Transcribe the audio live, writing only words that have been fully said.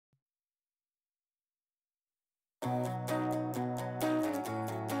What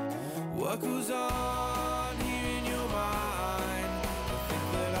goes on here in your mind? I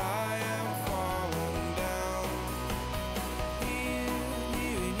think that I am falling down.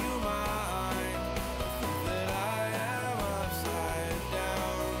 Here in your mind, I think that I am upside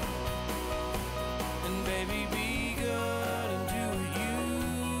down. And baby, be good and do what you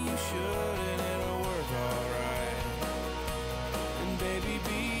should, and it'll work alright. And baby,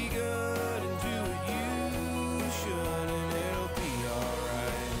 be good and do what you should, and it'll be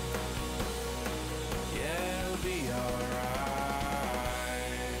alright. Yeah, it'll be alright.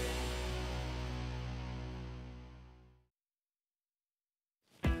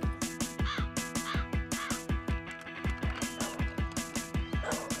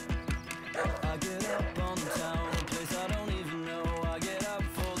 I get up on the town, a place I don't even know. I get up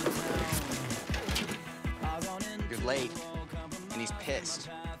for the town. You're late, and he's pissed.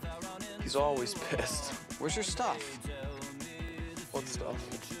 He's always pissed. Where's your stuff? What stuff?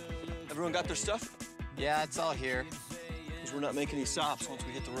 Everyone got their stuff? Yeah, it's all here. Because we're not making any stops once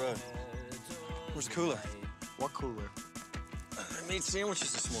we hit the road. Where's the cooler? What cooler? I made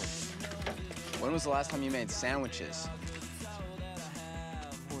sandwiches this morning. When was the last time you made sandwiches?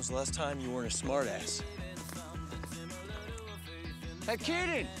 When was the last time you weren't a smartass? Hey,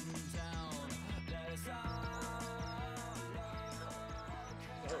 Keaton!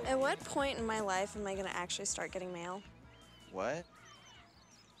 At what point in my life am I gonna actually start getting mail? What?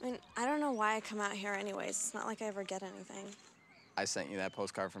 I mean, I don't know why I come out here anyways. It's not like I ever get anything. I sent you that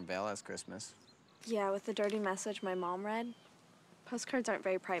postcard from Vail last Christmas. Yeah, with the dirty message my mom read. Postcards aren't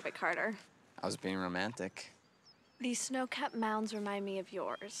very private, Carter. I was being romantic. These snow-capped mounds remind me of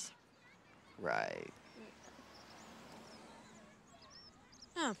yours. Right.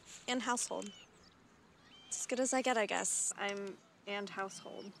 Oh, and household. It's as good as I get, I guess. And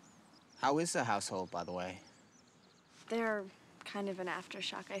household. How is the household, by the way? They're kind of an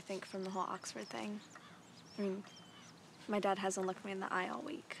aftershock, I think, from the whole Oxford thing. I mean, my dad hasn't looked me in the eye all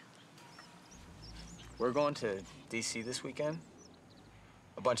week. We're going to D.C. this weekend.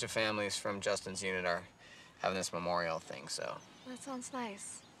 A bunch of families from Justin's unit are having this memorial thing, so... That sounds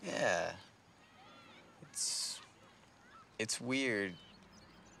nice. Yeah. It's weird.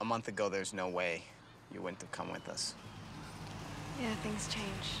 A month ago, there's no way you wouldn't have come with us. Yeah, things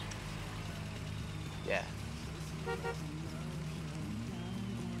change. Yeah.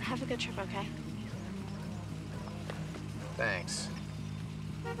 Have a good trip, okay? Thanks.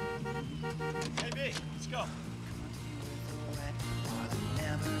 Hey, B, let's go.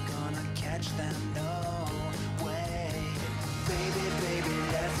 Never gonna catch them, no way. Baby, baby,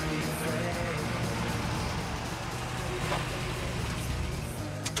 let's be free.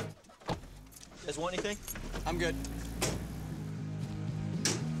 You guys want anything? I'm good.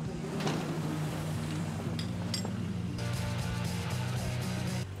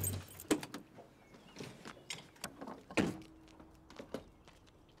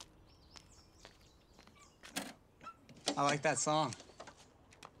 I like that song.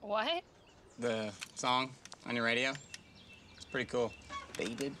 What? The song on your radio. It's pretty cool.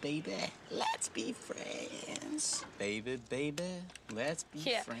 Baby, baby, let's be friends. Baby, baby, let's be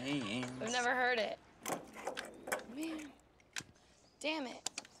friends. I've never heard it. Man, damn it.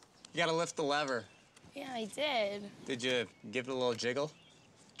 You gotta lift the lever. Yeah, I did. Did you give it a little jiggle?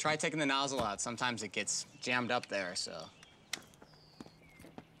 Try taking the nozzle out. Sometimes it gets jammed up there, so.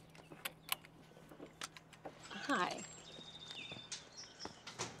 Hi.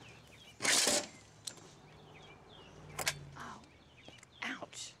 Oh,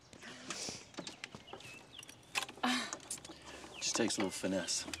 ouch. Just takes a little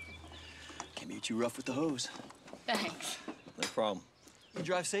finesse. Can't be too rough with the hose. Thanks. No problem. You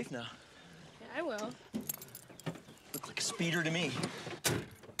drive safe now. Yeah, I will. Look like a speeder to me.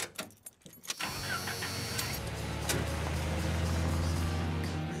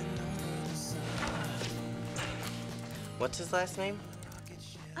 What's his last name?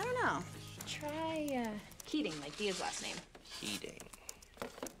 I don't know. Try, Keating, like Dia's last name. Keating.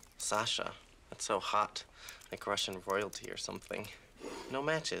 Sasha. That's so hot. Like Russian royalty or something. No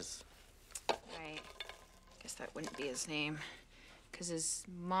matches. Right. Guess that wouldn't be his name. Because his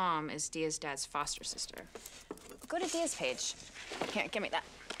mom is Dia's dad's foster sister. Go to Dia's page. Here, give me that.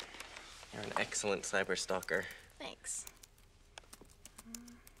 You're an excellent cyber stalker. Thanks.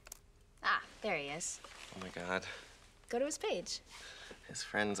 Ah, there he is. Oh my God. Go to his page. His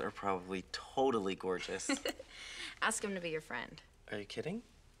friends are probably totally gorgeous. Ask him to be your friend. Are you kidding?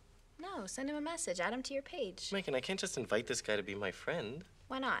 No, send him a message. Add him to your page. Megan, I can't just invite this guy to be my friend.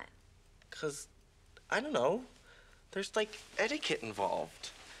 Why not? 'Cause, I don't know, there's like etiquette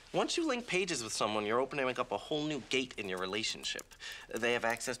involved. Once you link pages with someone, you're opening up a whole new gate in your relationship. They have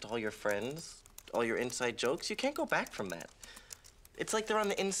access to all your friends, all your inside jokes. You can't go back from that. It's like they're on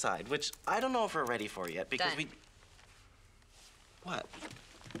the inside, which I don't know if we're ready for yet because Done. What?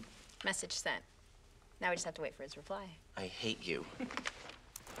 Message sent. Now we just have to wait for his reply. I hate you.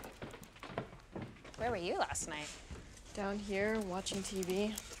 Where were you last night? Down here, watching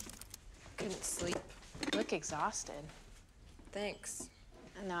TV. Couldn't sleep. You look exhausted. Thanks.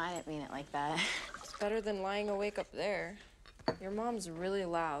 No, I didn't mean it like that. It's better than lying awake up there. Your mom's really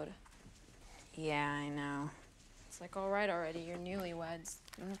loud. Yeah, I know. It's like, all right already, you're newlyweds.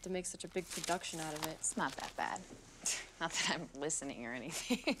 You don't have to make such a big production out of it. It's not that bad. Not that I'm listening or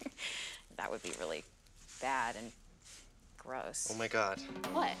anything. That would be really bad and gross. Oh my God.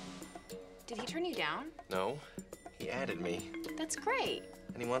 What? Did he turn you down? No, he added me. That's great.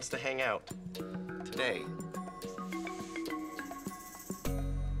 And he wants to hang out. Today.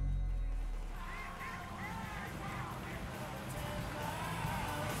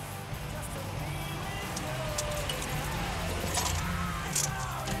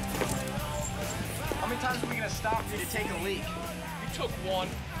 How many times are we gonna stop for you to take a leak? You took one.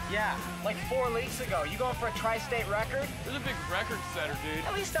 Yeah, like 4 leaks ago. You going for a tri-state record? You're the big record setter, dude.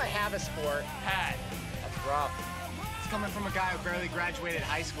 At least I have a sport. Hat. That's rough. It's coming from a guy who barely graduated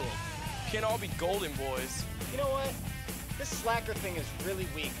high school. Can't all be golden boys. You know what? This slacker thing is really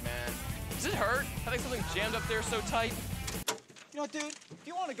weak, man. Does it hurt? Having something jammed up there so tight? You know, dude, if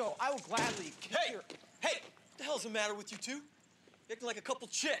you want to go, I will gladly kick your... Hey! What the hell's the matter with you two? You're acting like a couple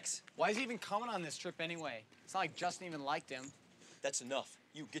chicks. Why is he even coming on this trip anyway? It's not like Justin even liked him. That's enough.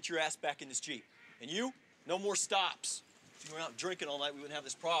 You, get your ass back in this Jeep. And you, no more stops. If you were out drinking all night, we wouldn't have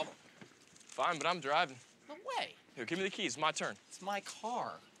this problem. Fine, but I'm driving. No way. Here, give me the keys. My turn. It's my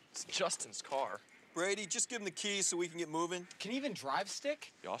car. It's Justin's car. Brady, just give him the keys so we can get moving. Can he even drive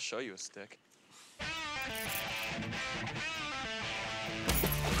stick? Yeah, I'll show you a stick.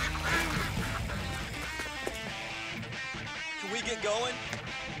 Can we get going?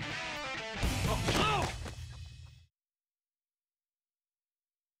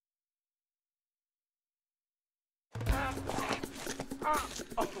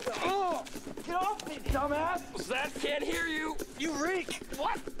 Get off me, dumbass! What's that? Can't hear you. You reek!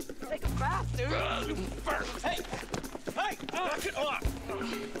 What? Take a bath, dude! Hey! Hey! Knock it off!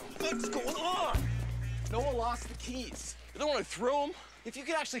 What's going on? Noah lost the keys. You're the one who threw them. If you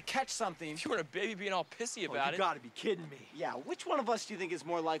could actually catch something... If you weren't a baby being all pissy about you it. gotta be kidding me. Yeah, which one of us do you think is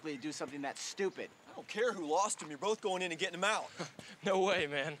more likely to do something that stupid? I don't care who lost him. You're both going in and getting him out. No way,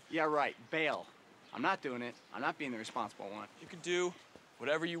 man. Yeah, right. Bail. I'm not doing it. I'm not being the responsible one. You can do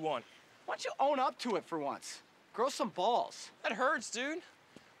whatever you want. Why don't you own up to it for once? Grow some balls. That hurts, dude. Why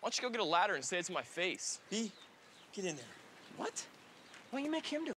don't you go get a ladder and say it to my face? B, get in there. What? Why don't you make him do it?